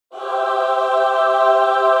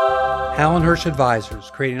Alan Hirsch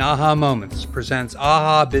Advisors, creating aha moments, presents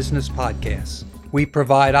AHA Business Podcasts. We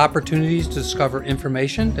provide opportunities to discover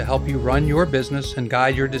information to help you run your business and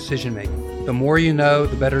guide your decision making. The more you know,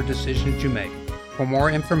 the better decisions you make. For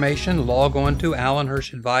more information, log on to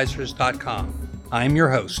alanhirschadvisors.com. I'm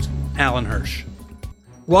your host, Alan Hirsch.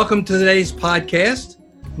 Welcome to today's podcast.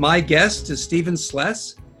 My guest is Stephen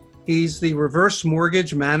Sless. He's the reverse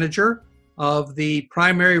mortgage manager of the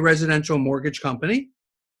Primary Residential Mortgage Company.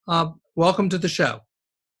 Welcome to the show.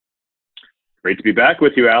 Great to be back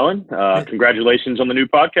with you, Alan. Congratulations on the new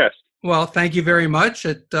podcast. Well, thank you very much.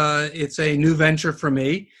 It's a new venture for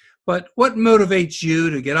me. But what motivates you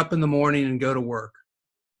to get up in the morning and go to work?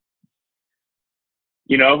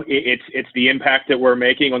 You know, it's the impact that we're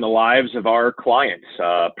making on the lives of our clients,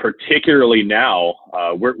 particularly now.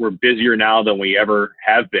 We're busier now than we ever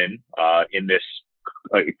have been in this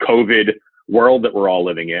COVID world that we're all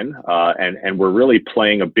living in. And we're really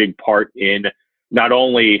playing a big part in not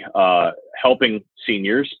only helping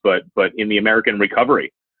seniors, but in the American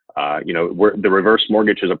recovery. The reverse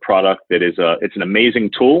mortgage is a product that it's an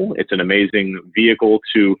amazing tool. It's an amazing vehicle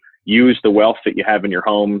to use the wealth that you have in your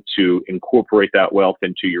home to incorporate that wealth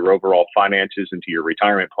into your overall finances, into your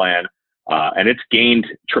retirement plan. And it's gained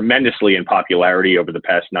tremendously in popularity over the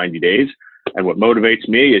past 90 days. And what motivates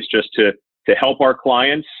me is just to help our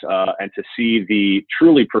clients and to see the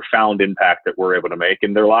truly profound impact that we're able to make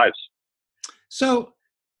in their lives. So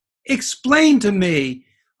explain to me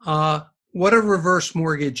what a reverse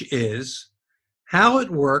mortgage is, how it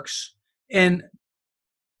works, and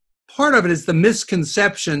part of it is the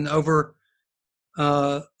misconception over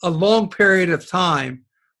a long period of time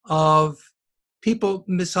of people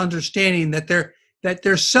misunderstanding that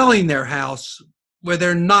they're selling their house where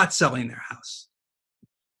they're not selling their house.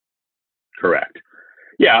 Correct.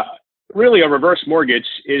 Yeah, really a reverse mortgage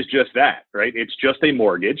is just that, right? It's just a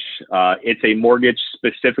mortgage. It's a mortgage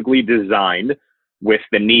specifically designed with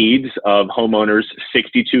the needs of homeowners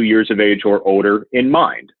 62 years of age or older in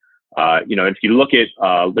mind. If you look at,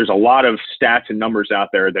 there's a lot of stats and numbers out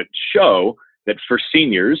there that show that for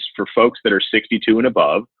seniors, for folks that are 62 and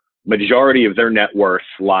above, majority of their net worth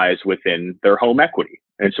lies within their home equity.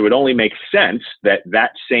 And so it only makes sense that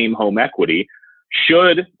that same home equity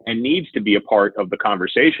should and needs to be a part of the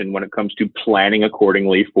conversation when it comes to planning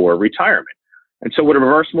accordingly for retirement. And so what a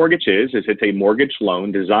reverse mortgage is it's a mortgage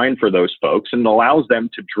loan designed for those folks and allows them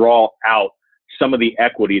to draw out some of the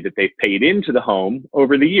equity that they've paid into the home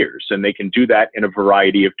over the years. And they can do that in a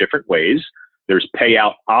variety of different ways. There's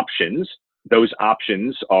payout options. Those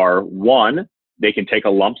options are: one, they can take a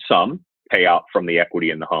lump sum payout from the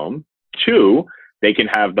equity in the home. Two, they can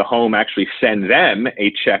have the home actually send them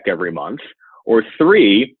a check every month. Or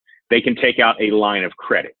three, they can take out a line of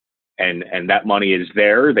credit, and that money is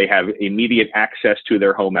there. They have immediate access to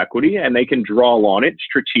their home equity, and they can draw on it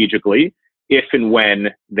strategically if and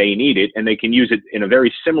when they need it, and they can use it in a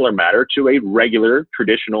very similar manner to a regular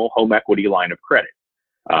traditional home equity line of credit.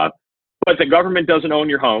 But the government doesn't own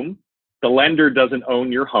your home. The lender doesn't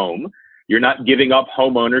own your home. You're not giving up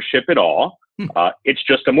home ownership at all. It's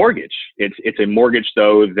just a mortgage. It's a mortgage,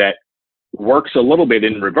 though, that works a little bit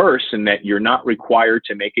in reverse in that you're not required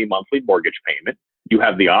to make a monthly mortgage payment. You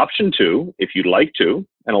have the option to, if you'd like to,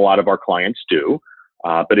 and a lot of our clients do.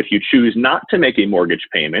 But if you choose not to make a mortgage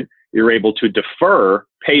payment, you're able to defer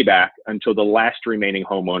payback until the last remaining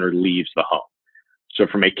homeowner leaves the home. So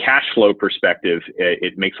from a cash flow perspective,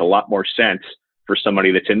 it makes a lot more sense for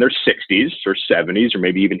somebody that's in their 60s or 70s or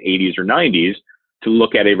maybe even 80s or 90s to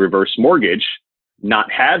look at a reverse mortgage,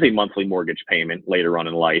 not have a monthly mortgage payment later on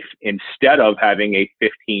in life, instead of having a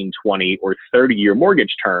 15, 20, or 30-year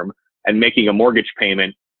mortgage term and making a mortgage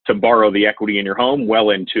payment to borrow the equity in your home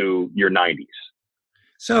well into your 90s.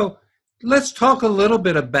 So let's talk a little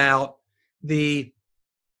bit about the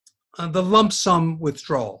lump sum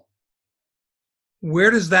withdrawal.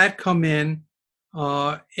 Where does that come in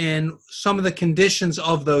and some of the conditions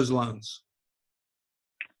of those loans?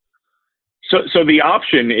 So the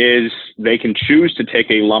option is they can choose to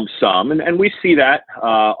take a lump sum, and we see that.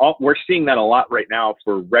 We're seeing that a lot right now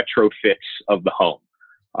for retrofits of the home.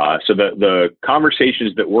 So the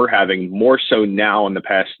conversations that we're having more so now in the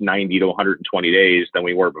past 90 to 120 days than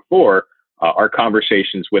we were before are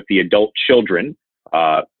conversations with the adult children,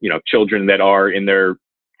 children that are in their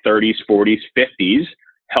 30s, 40s, 50s,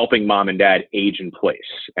 helping mom and dad age in place.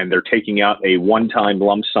 And they're taking out a one-time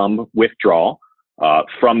lump sum withdrawal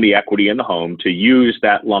from the equity in the home to use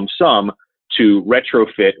that lump sum to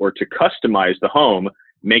retrofit or to customize the home,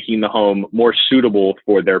 making the home more suitable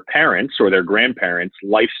for their parents or their grandparents'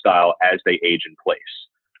 lifestyle as they age in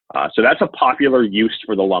place. So that's a popular use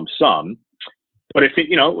for the lump sum. But if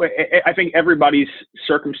it, I think everybody's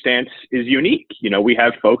circumstance is unique. We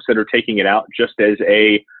have folks that are taking it out just as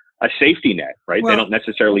a safety net, right? Well, they don't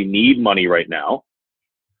necessarily need money right now.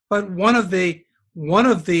 But one of the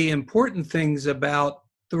important things about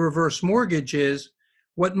the reverse mortgage is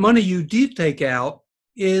what money you do take out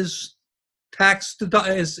is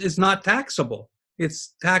not taxable.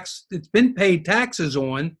 It's been paid taxes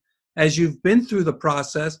on as you've been through the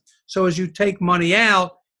process. So as you take money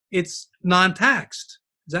out, it's non-taxed.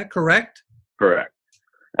 Is that correct? Correct.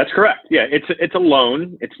 That's correct. Yeah, it's a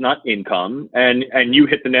loan. It's not income. And you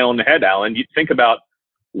hit the nail on the head, Alan. You think about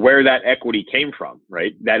where that equity came from,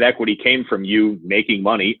 right? That equity came from you making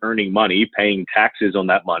money, earning money, paying taxes on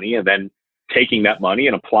that money, and then taking that money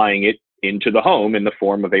and applying it into the home in the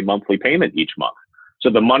form of a monthly payment each month. So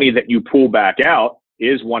the money that you pull back out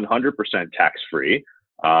is 100% tax-free.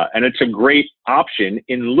 And it's a great option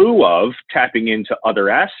in lieu of tapping into other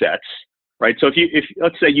assets, right? So if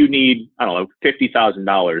let's say you need,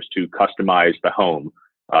 $50,000 to customize the home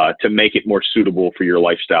to make it more suitable for your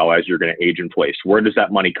lifestyle as you're going to age in place, where does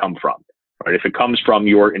that money come from? Right? If it comes from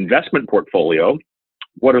your investment portfolio,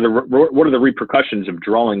 what are the repercussions of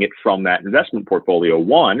drawing it from that investment portfolio?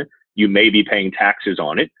 One, you may be paying taxes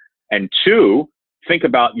on it, and two, think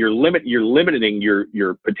about you're limiting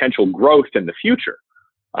your potential growth in the future.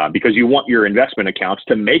 Because you want your investment accounts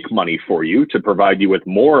to make money for you, to provide you with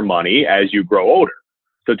more money as you grow older.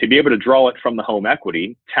 So to be able to draw it from the home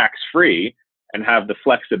equity tax-free and have the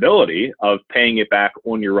flexibility of paying it back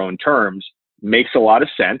on your own terms makes a lot of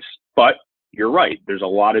sense. But you're right. There's a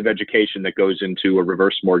lot of education that goes into a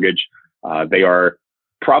reverse mortgage. They are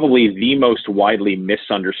probably the most widely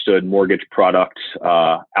misunderstood mortgage products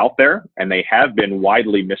out there, and they have been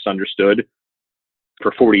widely misunderstood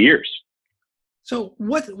for 40 years. So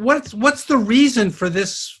what's the reason for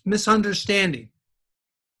this misunderstanding?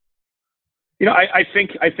 I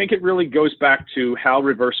think it really goes back to how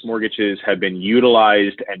reverse mortgages have been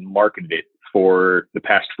utilized and marketed for the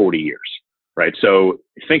past 40 years, right? So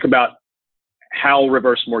think about how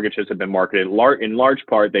reverse mortgages have been marketed. In large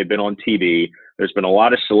part, they've been on TV. There's been a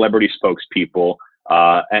lot of celebrity spokespeople,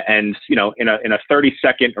 and in a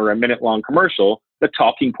 30-second or a minute-long commercial, the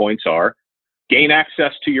talking points are: gain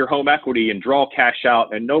access to your home equity and draw cash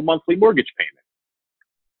out and no monthly mortgage payment.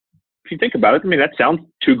 If you think about it, that sounds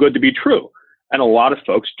too good to be true. And a lot of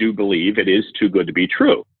folks do believe it is too good to be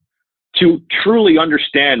true. To truly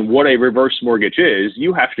understand what a reverse mortgage is,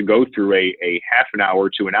 you have to go through a half an hour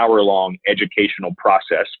to an hour long educational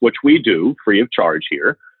process, which we do free of charge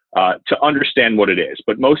here, to understand what it is.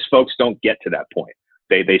 But most folks don't get to that point.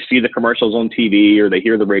 They see the commercials on TV or they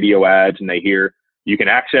hear the radio ads and they hear, you can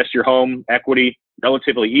access your home equity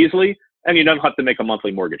relatively easily, and you don't have to make a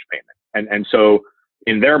monthly mortgage payment. And so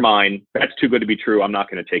in their mind, that's too good to be true. I'm not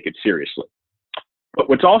going to take it seriously. But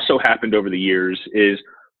what's also happened over the years is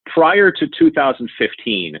prior to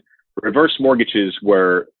 2015, reverse mortgages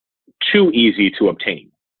were too easy to obtain,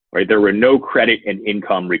 right? There were no credit and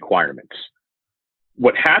income requirements.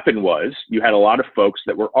 What happened was you had a lot of folks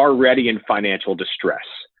that were already in financial distress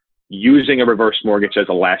using a reverse mortgage as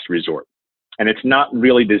a last resort. And it's not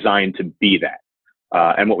really designed to be that.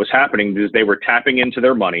 And what was happening is they were tapping into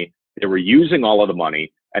their money, they were using all of the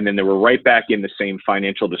money, and then they were right back in the same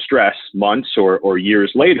financial distress months or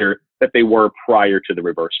years later that they were prior to the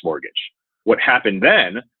reverse mortgage. What happened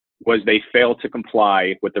then was they failed to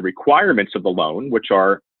comply with the requirements of the loan, which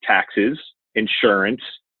are taxes, insurance,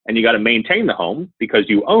 and you got to maintain the home because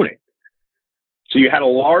you own it. So you had a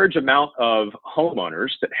large amount of homeowners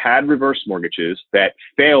that had reverse mortgages that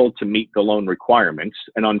failed to meet the loan requirements.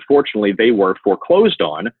 And unfortunately, they were foreclosed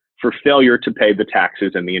on for failure to pay the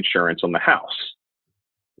taxes and the insurance on the house.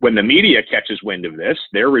 When the media catches wind of this,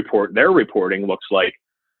 their reporting looks like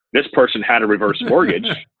this person had a reverse mortgage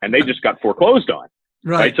and they just got foreclosed on.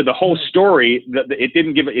 Right. So the whole story,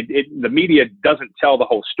 the media doesn't tell the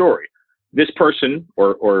whole story. This person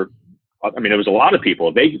there was a lot of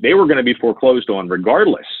people, they were going to be foreclosed on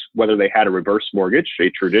regardless whether they had a reverse mortgage, a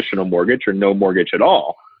traditional mortgage, or no mortgage at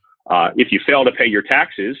all. If you fail to pay your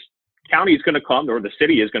taxes, county is going to come, or the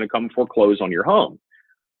city is going to come foreclose on your home.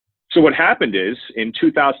 So what happened is in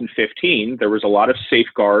 2015, there was a lot of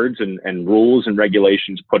safeguards and rules and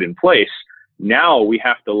regulations put in place. Now we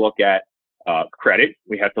have to look at credit,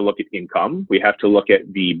 we have to look at income, we have to look at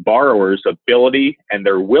the borrower's ability and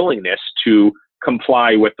their willingness to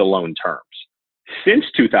comply with the loan terms. Since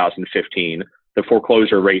 2015, the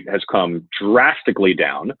foreclosure rate has come drastically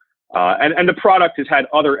down, and the product has had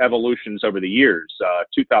other evolutions over the years.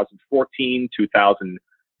 2014,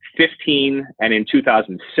 2015, and in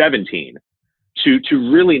 2017,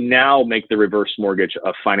 to really now make the reverse mortgage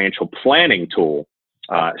a financial planning tool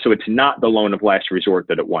So it's not the loan of last resort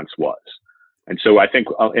that it once was. And so I think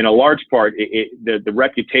in a large part, the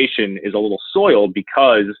reputation is a little soiled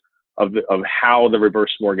because of how the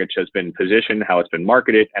reverse mortgage has been positioned, how it's been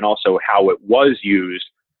marketed, and also how it was used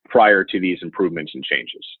prior to these improvements and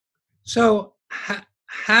changes. So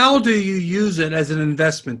how do you use it as an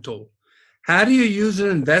investment tool? How do you use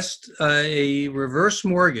a reverse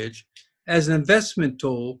mortgage as an investment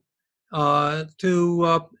tool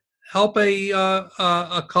to help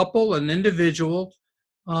a couple, an individual,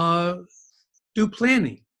 do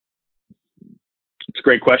planning? It's a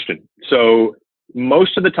great question. So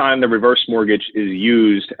most of the time, the reverse mortgage is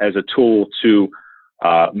used as a tool to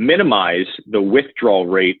minimize the withdrawal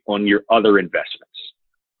rate on your other investments.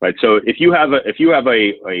 Right. So if you have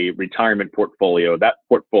a retirement portfolio, that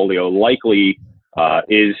portfolio likely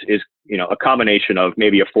is a combination of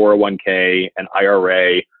maybe a 401k, an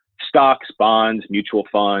IRA, stocks, bonds, mutual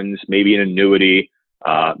funds, maybe an annuity,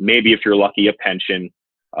 maybe if you're lucky, a pension,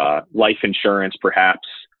 life insurance, perhaps.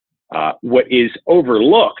 What is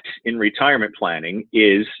overlooked in retirement planning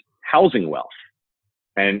is housing wealth.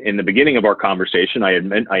 And in the beginning of our conversation, I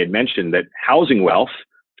had mentioned that housing wealth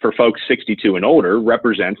for folks 62 and older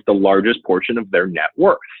represents the largest portion of their net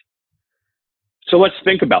worth. So let's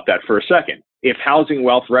think about that for a second. If housing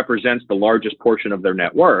wealth represents the largest portion of their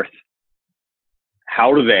net worth,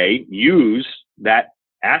 how do they use that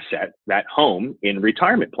asset, that home, in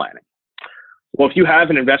retirement planning? Well, if you have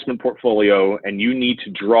an investment portfolio and you need to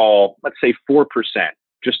draw, let's say 4%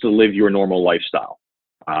 just to live your normal lifestyle,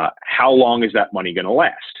 how long is that money going to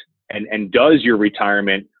last? And does your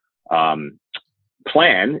retirement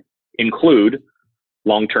plan include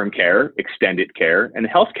long-term care, extended care, and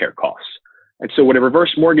healthcare costs? And so what a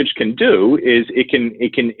reverse mortgage can do is it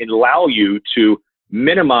can allow you to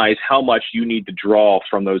minimize how much you need to draw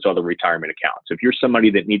from those other retirement accounts. If you're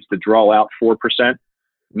somebody that needs to draw out 4%,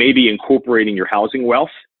 maybe incorporating your housing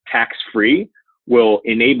wealth tax-free will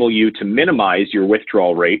enable you to minimize your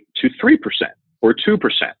withdrawal rate to 3% or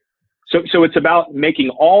 2%. So it's about making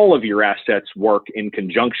all of your assets work in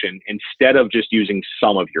conjunction instead of just using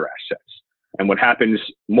some of your assets. And what happens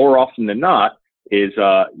more often than not is,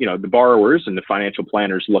 the borrowers and the financial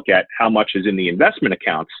planners look at how much is in the investment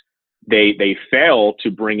accounts. They fail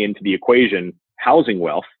to bring into the equation housing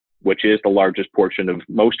wealth, which is the largest portion of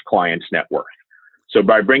most clients' net worth. So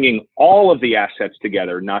by bringing all of the assets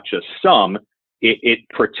together, not just some, it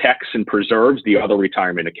protects and preserves the other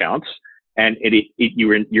retirement accounts. And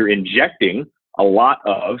you're injecting a lot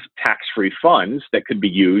of tax-free funds that could be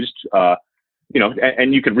used,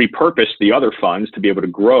 and you could repurpose the other funds to be able to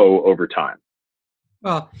grow over time.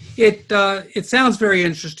 Well, it sounds very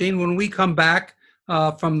interesting. When we come back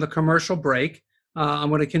from the commercial break, I'm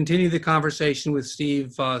going to continue the conversation with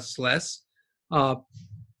Steve Sless, who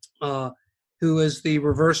is the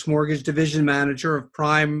reverse mortgage division manager of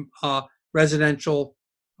Prime Residential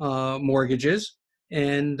Mortgages.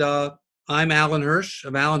 And I'm Alan Hirsch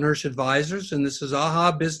of Alan Hirsch Advisors, and this is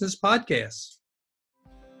AHA Business Podcast.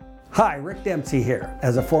 Hi, Rick Dempsey here.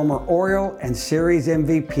 As a former Oriole and Series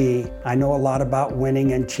MVP, I know a lot about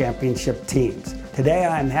winning and championship teams. Today,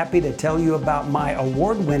 I am happy to tell you about my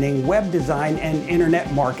award-winning web design and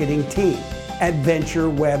internet marketing team, Adventure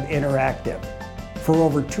Web Interactive. For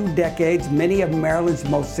over 2 decades, many of Maryland's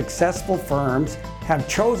most successful firms have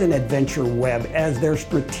chosen Adventure Web as their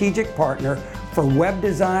strategic partner for web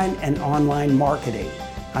design and online marketing.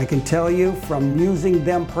 I can tell you from using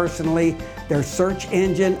them personally, their search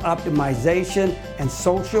engine optimization and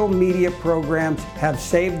social media programs have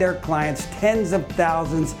saved their clients tens of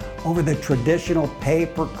thousands over the traditional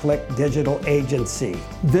pay-per-click digital agency.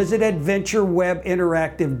 Visit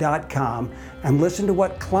AdventureWebInteractive.com and listen to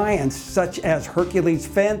what clients such as Hercules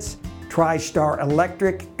Fence, TriStar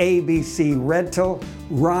Electric, ABC Rental,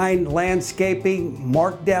 Rhine Landscaping,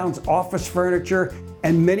 Markdown's Office Furniture,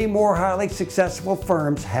 and many more highly successful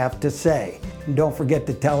firms have to say. And don't forget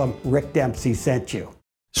to tell them Rick Dempsey sent you.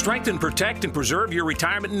 Strengthen, protect, and preserve your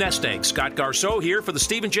retirement nest egg. Scott Garceau here for the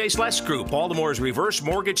Stephen J. Sless Group, Baltimore's reverse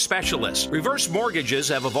mortgage specialist. Reverse mortgages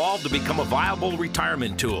have evolved to become a viable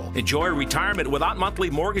retirement tool. Enjoy retirement without monthly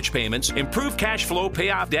mortgage payments, improve cash flow, pay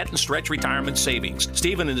off debt, and stretch retirement savings.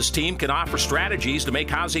 Stephen and his team can offer strategies to make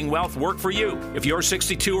housing wealth work for you. If you're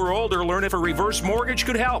 62 or older, learn if a reverse mortgage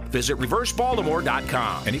could help. Visit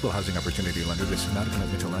reversebaltimore.com. An equal housing opportunity lender. This is not a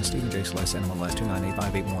commitment to lend. Stephen J. Sless, NMLS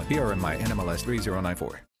 298581. PRMI NMLS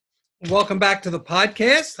 3094. Welcome back to the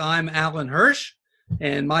podcast. I'm Alan Hirsch,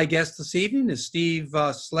 and my guest this evening is Steve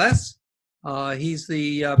Sless. He's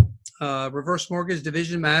the reverse mortgage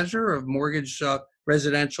division manager of Mortgage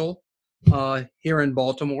Residential here in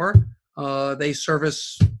Baltimore. They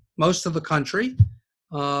service most of the country,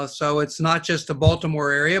 So it's not just the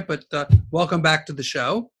Baltimore area, but welcome back to the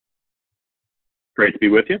show. Great to be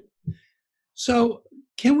with you. So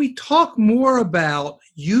can we talk more about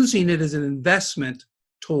using it as an investment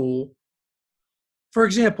tool? For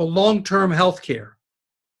example, long-term health care.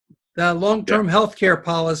 The long-term health care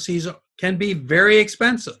policies can be very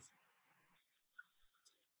expensive.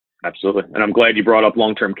 Absolutely. And I'm glad you brought up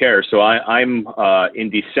long-term care. So I'm in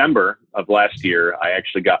December of last year, I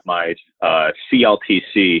actually got my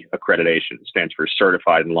CLTC accreditation. It stands for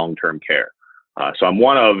Certified in Long-Term Care. So I'm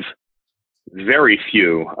one of very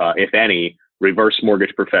few, if any, reverse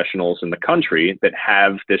mortgage professionals in the country that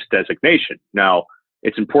have this designation. Now,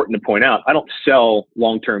 it's important to point out, I don't sell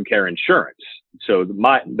long-term care insurance. So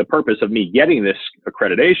the purpose of me getting this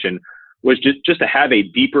accreditation was just to have a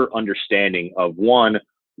deeper understanding of, one,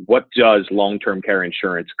 what does long-term care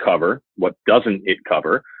insurance cover? What doesn't it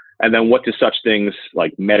cover? And then what do such things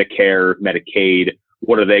like Medicare, Medicaid,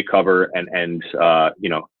 what do they cover? And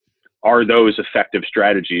are those effective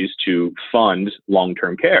strategies to fund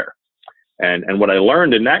long-term care? And what I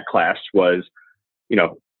learned in that class was,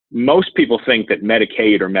 most people think that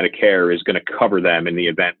Medicaid or Medicare is going to cover them in the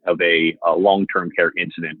event of a long-term care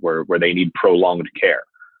incident where they need prolonged care.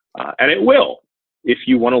 And it will, if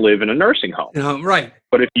you want to live in a nursing home. Right.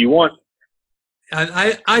 But if you want...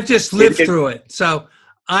 I just lived through it. So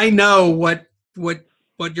I know what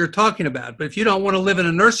you're talking about. But if you don't want to live in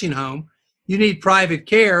a nursing home, you need private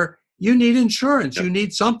care, you need insurance, you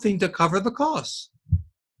need something to cover the costs.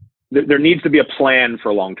 There needs to be a plan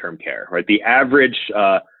for long-term care, right? The average,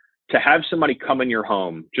 to have somebody come in your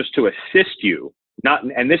home just to assist you,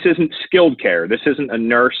 and this isn't skilled care, this isn't a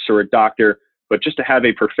nurse or a doctor, but just to have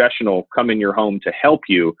a professional come in your home to help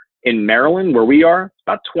you. In Maryland, where we are,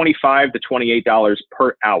 about $25 to $28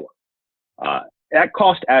 per hour. That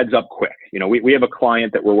cost adds up quick. We have a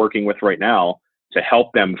client that we're working with right now to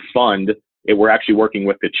help them fund it. We're actually working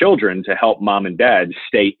with the children to help mom and dad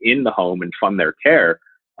stay in the home and fund their care.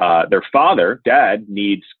 Their father, dad,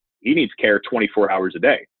 needs care 24 hours a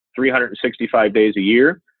day, 365 days a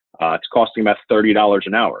year. It's costing about $30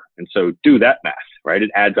 an hour. And so do that math, right?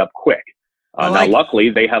 It adds up quick. Now,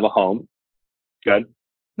 luckily, they have a home. Good.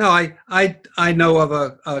 No, I know of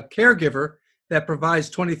a caregiver that provides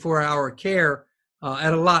 24-hour care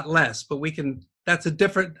at a lot less, but that's a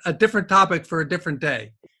different topic for a different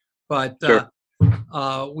day. But sure.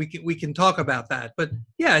 We can talk about that. But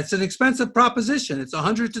yeah, it's an expensive proposition. It's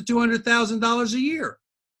 $100,000 to $200,000 a year.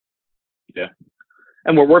 Yeah.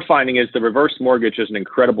 And what we're finding is the reverse mortgage is an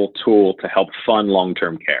incredible tool to help fund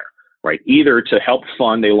long-term care, right? Either to help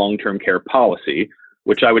fund a long-term care policy,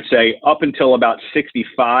 which I would say up until about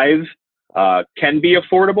 65 can be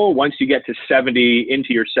affordable. Once you get to 70,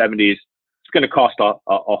 into your 70s, it's going to cost a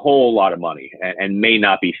whole lot of money and may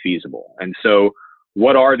not be feasible. And so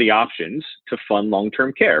what are the options to fund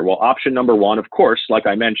long-term care? Well, option number one, of course, like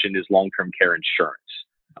I mentioned, is long-term care insurance.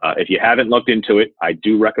 If you haven't looked into it, I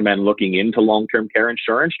do recommend looking into long-term care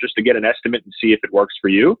insurance just to get an estimate and see if it works for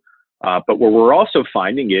you. But what we're also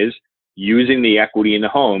finding is using the equity in the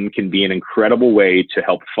home can be an incredible way to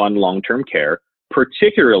help fund long-term care,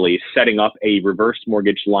 particularly setting up a reverse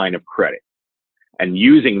mortgage line of credit and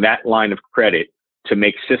using that line of credit to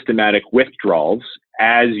make systematic withdrawals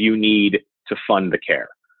as you need to fund the care.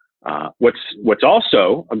 What's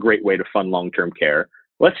also a great way to fund long-term care,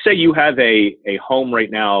 let's say you have a home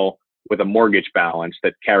right now with a mortgage balance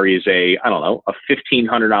that carries a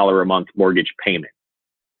 $1,500 a month mortgage payment.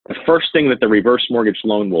 The first thing that the reverse mortgage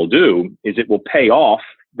loan will do is it will pay off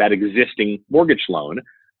that existing mortgage loan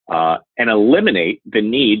and eliminate the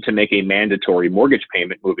need to make a mandatory mortgage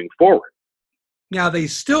payment moving forward. Now they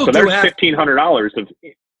still so there's $1,500 of.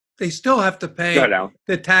 They still have to pay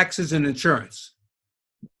the taxes and insurance.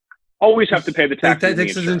 Always have to pay the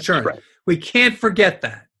taxes and insurance. Right. We can't forget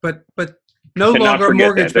that. But no longer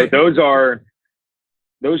mortgage payment. Those are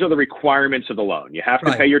the requirements of the loan. You have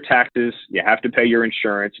to pay your taxes, you have to pay your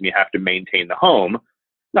insurance, and you have to maintain the home.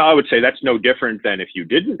 Now, I would say that's no different than if you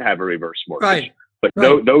didn't have a reverse mortgage. Right. But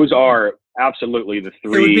those are absolutely the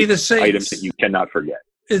three items that you cannot forget.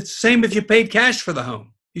 It's the same if you paid cash for the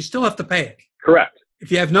home. You still have to pay it. Correct.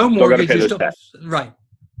 If you have no mortgage, you still right.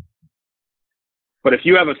 But if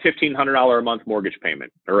you have a $1,500 a month mortgage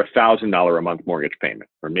payment or a $1,000 a month mortgage payment,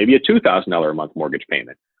 or maybe a $2,000 a month mortgage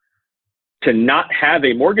payment, to not have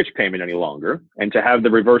a mortgage payment any longer and to have the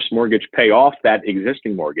reverse mortgage pay off that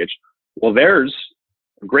existing mortgage, well, there's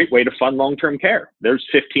a great way to fund long-term care. There's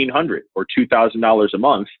 $1,500 or $2,000 a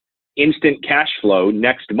month, instant cash flow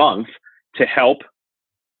next month to help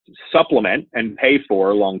supplement and pay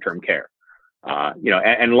for long-term care.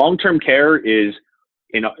 And long-term care is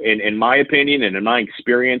in my opinion and in my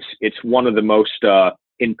experience, it's one of the most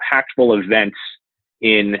impactful events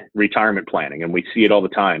in retirement planning, and we see it all the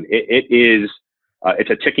time. It's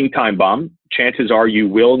a ticking time bomb. Chances are you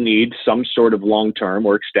will need some sort of long-term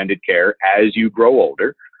or extended care as you grow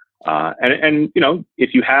older. And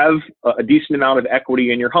if you have a decent amount of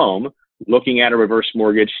equity in your home, looking at a reverse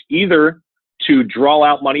mortgage, either to draw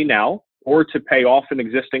out money now or to pay off an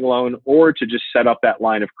existing loan or to just set up that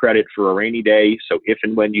line of credit for a rainy day. So if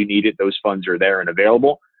and when you need it, those funds are there and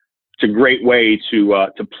available. It's a great way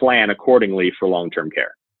to plan accordingly for long-term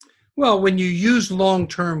care. Well, when you use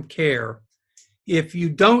long-term care, if you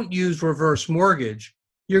don't use reverse mortgage,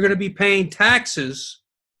 you're going to be paying taxes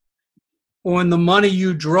on the money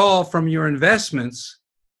you draw from your investments.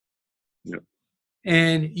 Yep.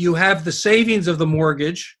 And you have the savings of the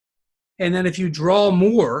mortgage. And then if you draw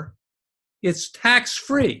more, it's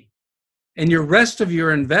tax-free. And your rest of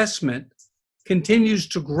your investment continues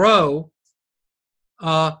to grow.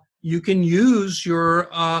 You can use your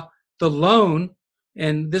the loan,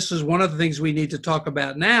 and this is one of the things we need to talk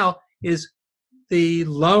about now, is the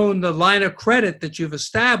loan, the line of credit that you've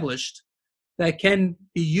established that can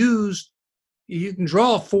be used. You can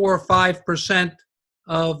draw 4 or 5%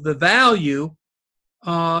 of the value,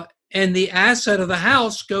 and the asset of the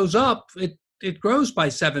house goes up. It grows by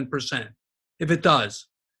 7% if it does,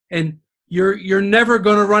 and you're never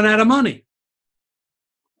going to run out of money.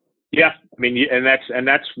 Yeah, I mean, and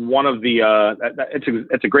that's one of the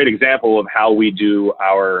it's a great example of how we do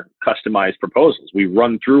our customized proposals. We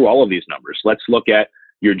run through all of these numbers. Let's look at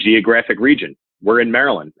your geographic region. We're in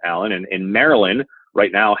Maryland, Alan, and in Maryland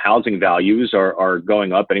right now, housing values are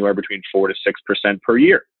going up anywhere between 4 to 6% per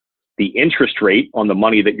year. The interest rate on the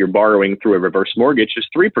money that you're borrowing through a reverse mortgage is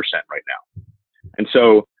 3% right now, and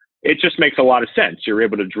so it just makes a lot of sense. You're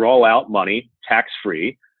able to draw out money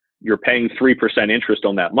tax-free. You're paying 3% interest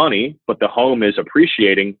on that money, but the home is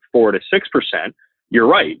appreciating 4 to 6%. You're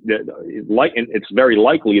right. It's very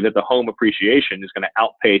likely that the home appreciation is going to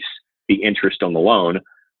outpace the interest on the loan,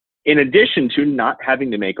 in addition to not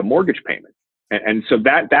having to make a mortgage payment. And so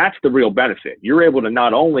that's the real benefit. You're able to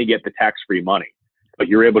not only get the tax-free money, but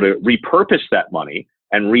you're able to repurpose that money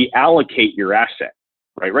and reallocate your asset.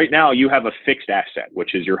 Right now, you have a fixed asset,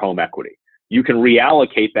 which is your home equity. You can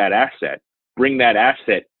reallocate that asset, bring that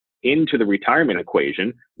asset into the retirement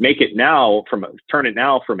equation, turn it now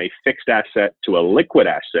from a fixed asset to a liquid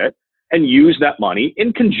asset, and use that money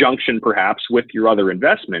in conjunction perhaps with your other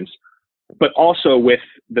investments, but also with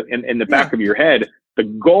in the back of your head, the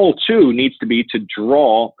goal too needs to be to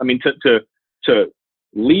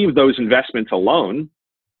leave those investments alone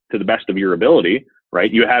to the best of your ability,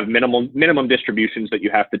 right? You have minimum distributions that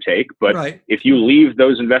you have to take, but right. If you leave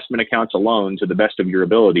those investment accounts alone to the best of your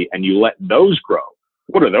ability and you let those grow,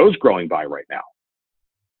 what are those growing by right now?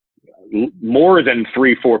 More than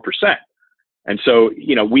 3-4%. And so,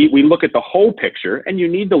 we look at the whole picture, and you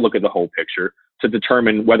need to look at the whole picture to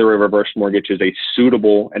determine whether a reverse mortgage is a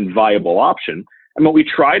suitable and viable option. And what we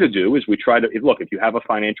try to do is look, if you have a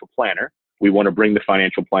financial planner, we want to bring the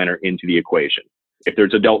financial planner into the equation. If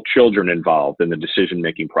there's adult children involved in the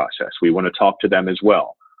decision-making process, we want to talk to them as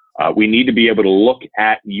well. We need to be able to look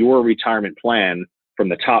at your retirement plan from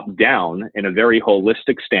the top down in a very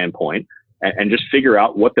holistic standpoint and just figure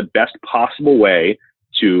out what the best possible way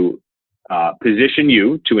to position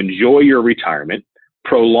you to enjoy your retirement,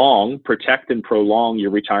 protect and prolong your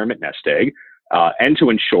retirement nest egg, and to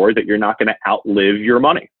ensure that you're not going to outlive your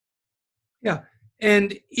money. Yeah.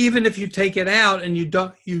 And even if you take it out and you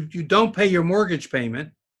don't pay your mortgage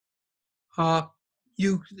payment,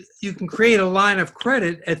 you can create a line of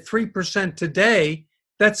credit at 3% today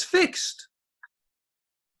that's fixed.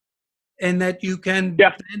 And that you can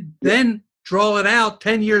then draw it out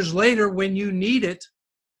 10 years later when you need it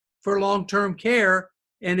for long-term care,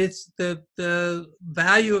 and it's the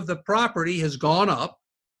value of the property has gone up,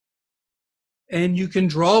 and you can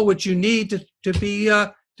draw what you need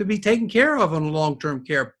to be taken care of on a long-term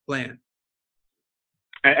care plan.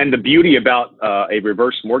 And the beauty about a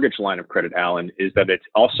reverse mortgage line of credit, Alan, is that it's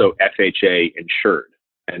also FHA insured.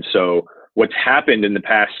 And so what's happened in the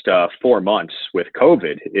past 4 months with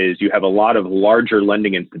COVID is you have a lot of larger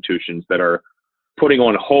lending institutions that are putting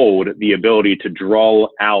on hold the ability to draw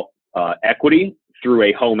out equity through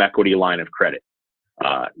a home equity line of credit.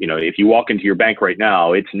 If you walk into your bank right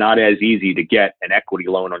now, it's not as easy to get an equity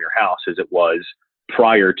loan on your house as it was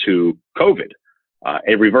prior to COVID.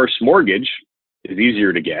 A reverse mortgage is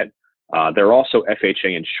easier to get. They're also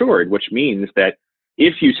FHA insured, which means that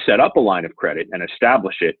if you set up a line of credit and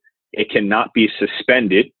establish it, it cannot be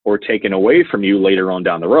suspended or taken away from you later on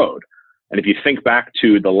down the road. And if you think back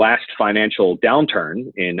to the last financial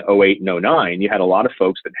downturn in 08 and 09, you had a lot of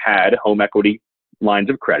folks that had home equity lines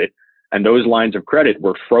of credit, and those lines of credit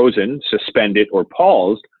were frozen, suspended, or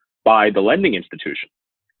paused by the lending institution.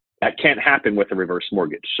 That can't happen with a reverse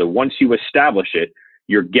mortgage. So once you establish it,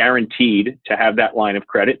 you're guaranteed to have that line of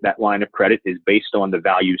credit. That line of credit is based on the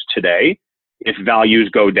values today. If values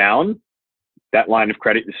go down, that line of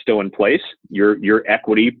credit is still in place. Your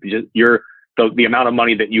equity, the amount of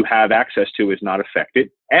money that you have access to is not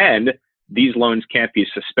affected. And these loans can't be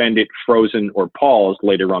suspended, frozen, or paused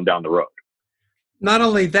later on down the road. Not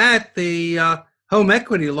only that, the home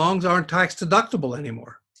equity loans aren't tax deductible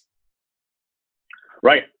anymore.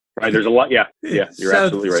 Right. There's a lot. Yeah. You're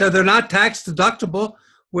absolutely right. So they're not tax deductible,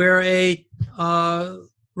 where a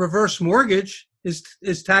reverse mortgage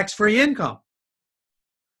is tax-free income.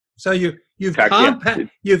 So you've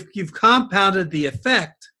compounded the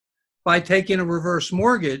effect by taking a reverse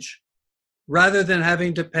mortgage, rather than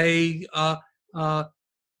having to pay off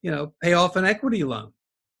an equity loan.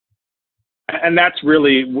 And that's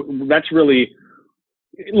really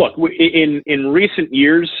look, in recent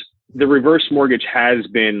years, the reverse mortgage has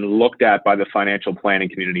been looked at by the financial planning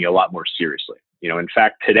community a lot more seriously. In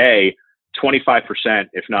fact, today, 25%,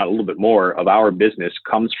 if not a little bit more, of our business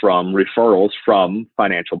comes from referrals from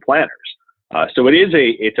financial planners. So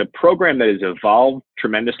it's a program that has evolved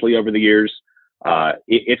tremendously over the years.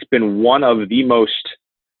 It's been one of the most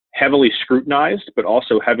heavily scrutinized, but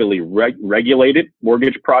also heavily regulated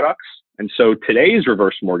mortgage products. And so today's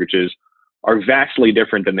reverse mortgages are vastly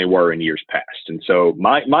different than they were in years past. And so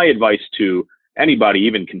my advice to anybody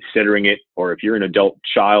even considering it, or if you're an adult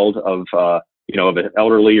child of an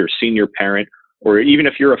elderly or senior parent, or even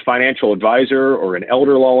if you're a financial advisor or an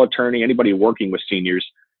elder law attorney, anybody working with seniors,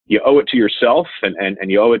 you owe it to yourself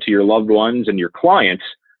and you owe it to your loved ones and your clients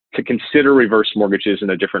to consider reverse mortgages in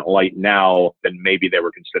a different light now than maybe they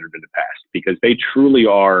were considered in the past, because they truly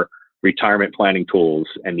are retirement planning tools,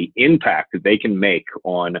 and the impact that they can make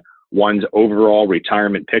on one's overall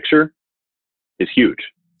retirement picture is huge.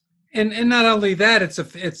 And not only that, it's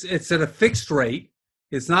at a fixed rate.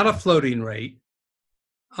 It's not a floating rate,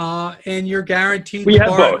 and you're guaranteed. We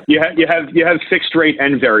have both. You have fixed rate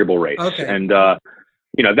and variable rates. Okay. And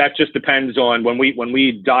that just depends on when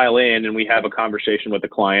we dial in and we have a conversation with the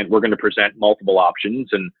client. We're going to present multiple options,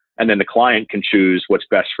 and then the client can choose what's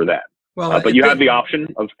best for them. Well, but you have the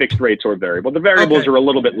option of fixed rates or variable. The variables are a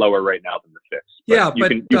little bit lower right now than the fixed. But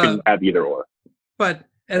you can have either or. But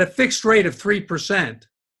at a fixed rate of 3%,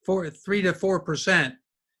 3 to 4%,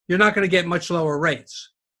 you're not going to get much lower rates.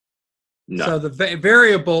 No. So the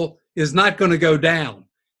variable is not going to go down,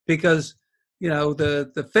 because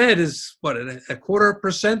the Fed is what, a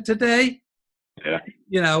 0.25% today.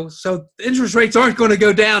 Yeah. So interest rates aren't going to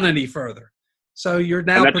go down any further. So you're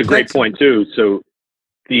now. And that's a great point too. So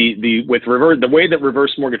the way that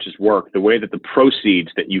reverse mortgages work, the way that the proceeds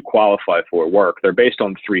that you qualify for work, they're based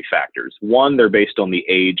on three factors. One, they're based on the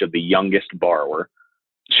age of the youngest borrower.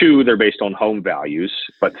 Two, they're based on home values.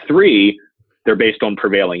 But three, they're based on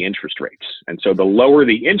prevailing interest rates. And so the lower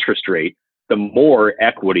the interest rate, the more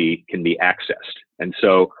equity can be accessed. And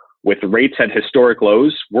so with rates at historic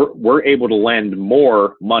lows, we're able to lend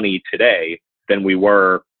more money today than we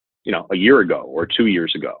were, a year ago or 2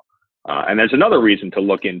 years ago. And there's another reason to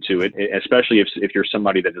look into it, especially if you're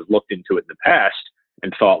somebody that has looked into it in the past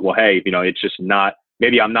and thought, well, hey, it's just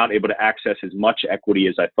maybe I'm not able to access as much equity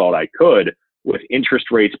as I thought I could. With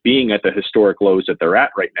interest rates being at the historic lows that they're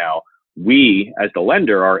at right now, we as the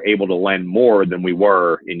lender are able to lend more than we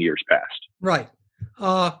were in years past. Right.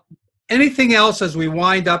 Anything else as we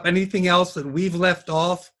wind up, anything else that we've left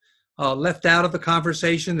out of the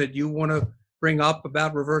conversation that you want to bring up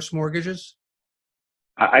about reverse mortgages?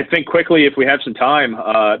 I think quickly, if we have some time,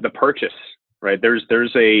 the purchase, right?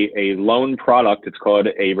 There's a loan product. It's called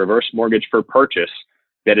a reverse mortgage for purchase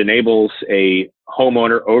that enables a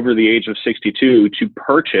homeowner over the age of 62 to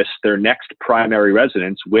purchase their next primary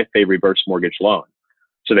residence with a reverse mortgage loan.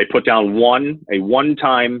 So they put down a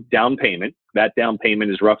one-time down payment. That down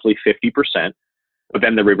payment is roughly 50%, but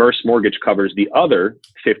then the reverse mortgage covers the other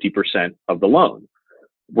 50% of the loan.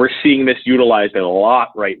 We're seeing this utilized a lot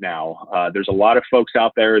right now. There's a lot of folks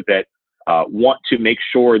out there that want to make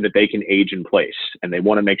sure that they can age in place, and they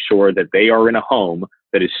want to make sure that they are in a home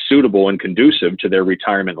that is suitable and conducive to their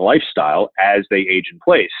retirement lifestyle as they age in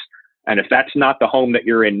place. And if that's not the home that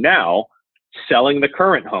you're in now, selling the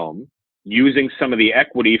current home, using some of the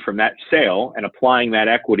equity from that sale and applying that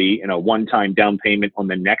equity in a one-time down payment on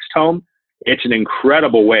the next home, it's an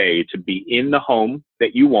incredible way to be in the home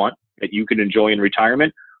that you want, that you can enjoy in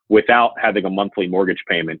retirement without having a monthly mortgage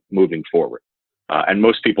payment moving forward. And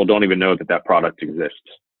most people don't even know that that product exists.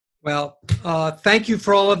 Well, thank you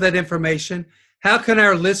for all of that information. How can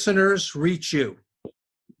our listeners reach you?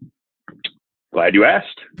 Glad you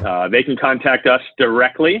asked. They can contact us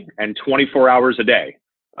directly and 24 hours a day.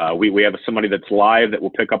 We have somebody that's live that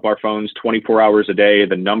will pick up our phones 24 hours a day.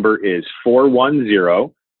 The number is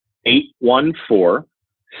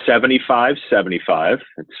 410-814-7575.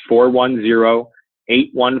 It's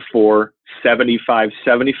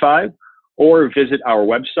 410-814-7575. Or visit our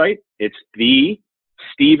website. It's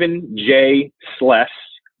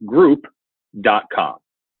thestephenjslessgroup.com.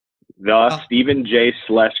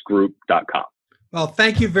 thestephenjslessgroup.com. Well,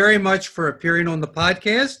 thank you very much for appearing on the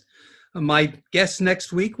podcast. My guest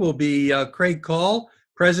next week will be Craig Call,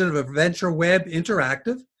 president of VentureWeb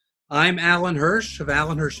Interactive. I'm Alan Hirsch of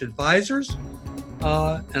Alan Hirsch Advisors,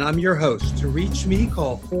 and I'm your host. To reach me,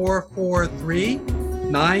 call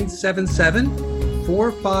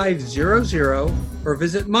 443-977-4500 or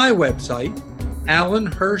visit my website,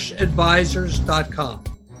 alanhirschadvisors.com.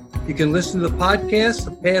 You can listen to the podcast,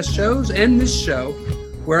 the past shows, and this show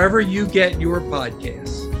wherever you get your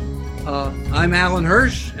podcasts. I'm Alan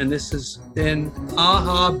Hirsch, and this has been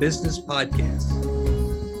AHA Business Podcast.